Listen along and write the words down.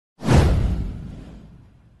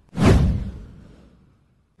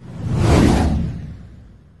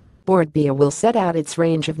Bord Bia will set out its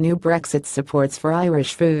range of new Brexit supports for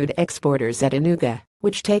Irish food exporters at Anuga,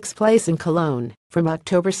 which takes place in Cologne, from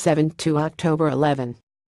October 7 to October 11.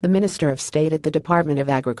 The Minister of State at the Department of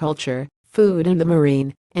Agriculture, Food and the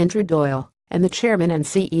Marine, Andrew Doyle, and the Chairman and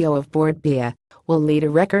CEO of Bord Bia, will lead a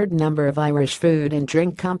record number of Irish food and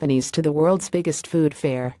drink companies to the world's biggest food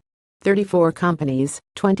fair. 34 companies,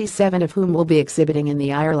 27 of whom will be exhibiting in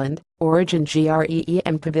the Ireland Origin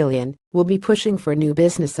GREEM Pavilion, will be pushing for new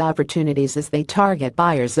business opportunities as they target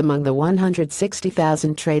buyers among the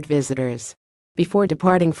 160,000 trade visitors. Before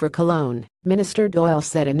departing for Cologne, Minister Doyle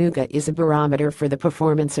said Anuga is a barometer for the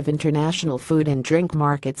performance of international food and drink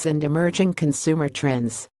markets and emerging consumer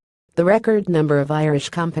trends. The record number of Irish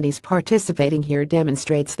companies participating here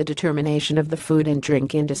demonstrates the determination of the food and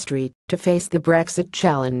drink industry to face the Brexit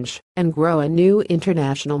challenge and grow in new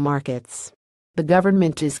international markets. The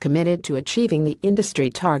government is committed to achieving the industry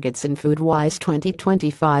targets in FoodWise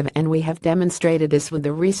 2025, and we have demonstrated this with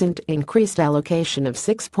the recent increased allocation of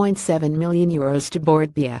 €6.7 million to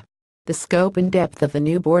Bord Bia. The scope and depth of the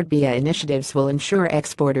new Bord Bia initiatives will ensure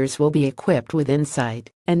exporters will be equipped with insight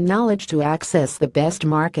and knowledge to access the best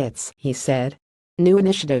markets, he said. New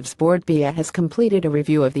initiatives. Bord Bia has completed a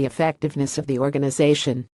review of the effectiveness of the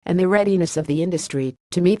organization and the readiness of the industry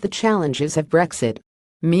to meet the challenges of Brexit.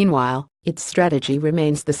 Meanwhile, its strategy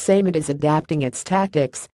remains the same. It is adapting its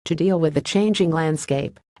tactics to deal with the changing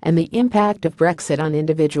landscape and the impact of Brexit on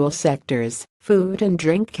individual sectors, food and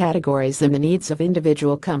drink categories, and the needs of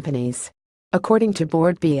individual companies. According to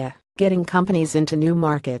Bord Bia, getting companies into new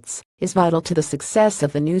markets is vital to the success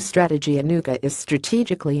of the new strategy. Anuga is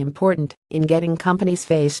strategically important in getting companies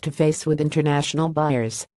face-to-face with international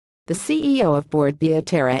buyers. The CEO of Bord Bia,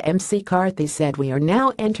 Tara McCarthy, said, "We are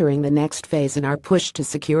now entering the next phase in our push to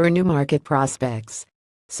secure new market prospects.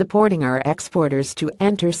 Supporting our exporters to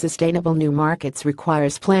enter sustainable new markets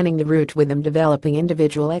requires planning the route with them, developing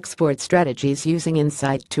individual export strategies using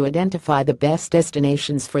insight to identify the best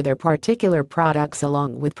destinations for their particular products,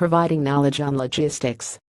 along with providing knowledge on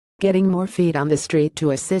logistics. Getting more feet on the street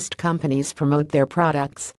to assist companies promote their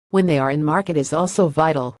products when they are in market is also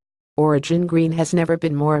vital. Origin Green has never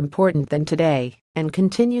been more important than today and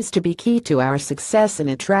continues to be key to our success in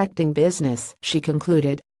attracting business," she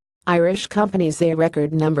concluded. Irish companies. A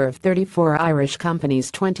record number of 34 Irish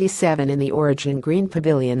companies, 27 in the Origin Green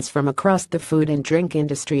pavilions from across the food and drink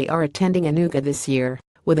industry, are attending Anuga this year,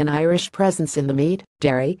 with an Irish presence in the meat,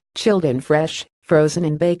 dairy, chilled and fresh, frozen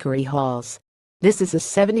and bakery halls. This is a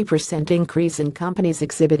 70% increase in companies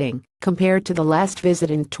exhibiting compared to the last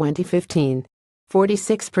visit in 2015.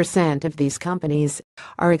 46% of these companies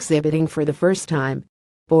are exhibiting for the first time.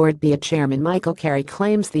 Bord Bia Chairman Michael Carey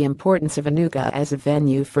claims the importance of Anuga as a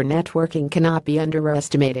venue for networking cannot be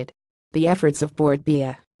underestimated. The efforts of Bord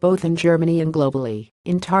Bia, both in Germany and globally,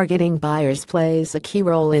 in targeting buyers plays a key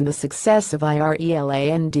role in the success of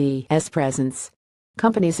Ireland's presence.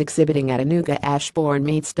 Companies exhibiting at Anuga: Ashbourne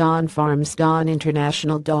Meats, Dawn Farms, Dawn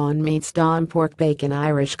International, Dawn Meats, Dawn Pork Bacon,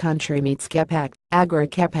 Irish Country Meats, Kepak, Agra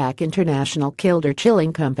Kepak International, Kildare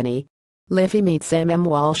Chilling Company, Liffey Meats,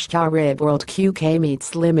 Walsh, Rib World, QK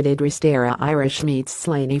Meats Limited, Restera Irish Meats,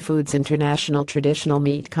 Slaney Foods International, Traditional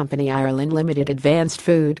Meat Company Ireland Limited, Advanced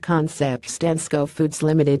Food Concepts, Densco Foods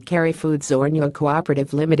Limited, Kerry Foods, Ornua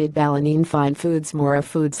Cooperative Limited, Ballanine Fine Foods, Mora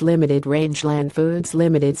Foods Limited, Rangeland Foods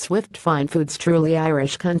Limited, Swift Fine Foods, Truly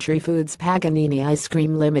Irish Country Foods, Paganini Ice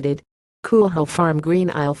Cream Limited, Coolho Farm, Green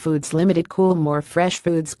Isle Foods Limited, Coolmore Fresh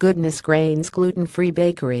Foods, Goodness Grains Gluten-Free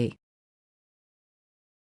Bakery.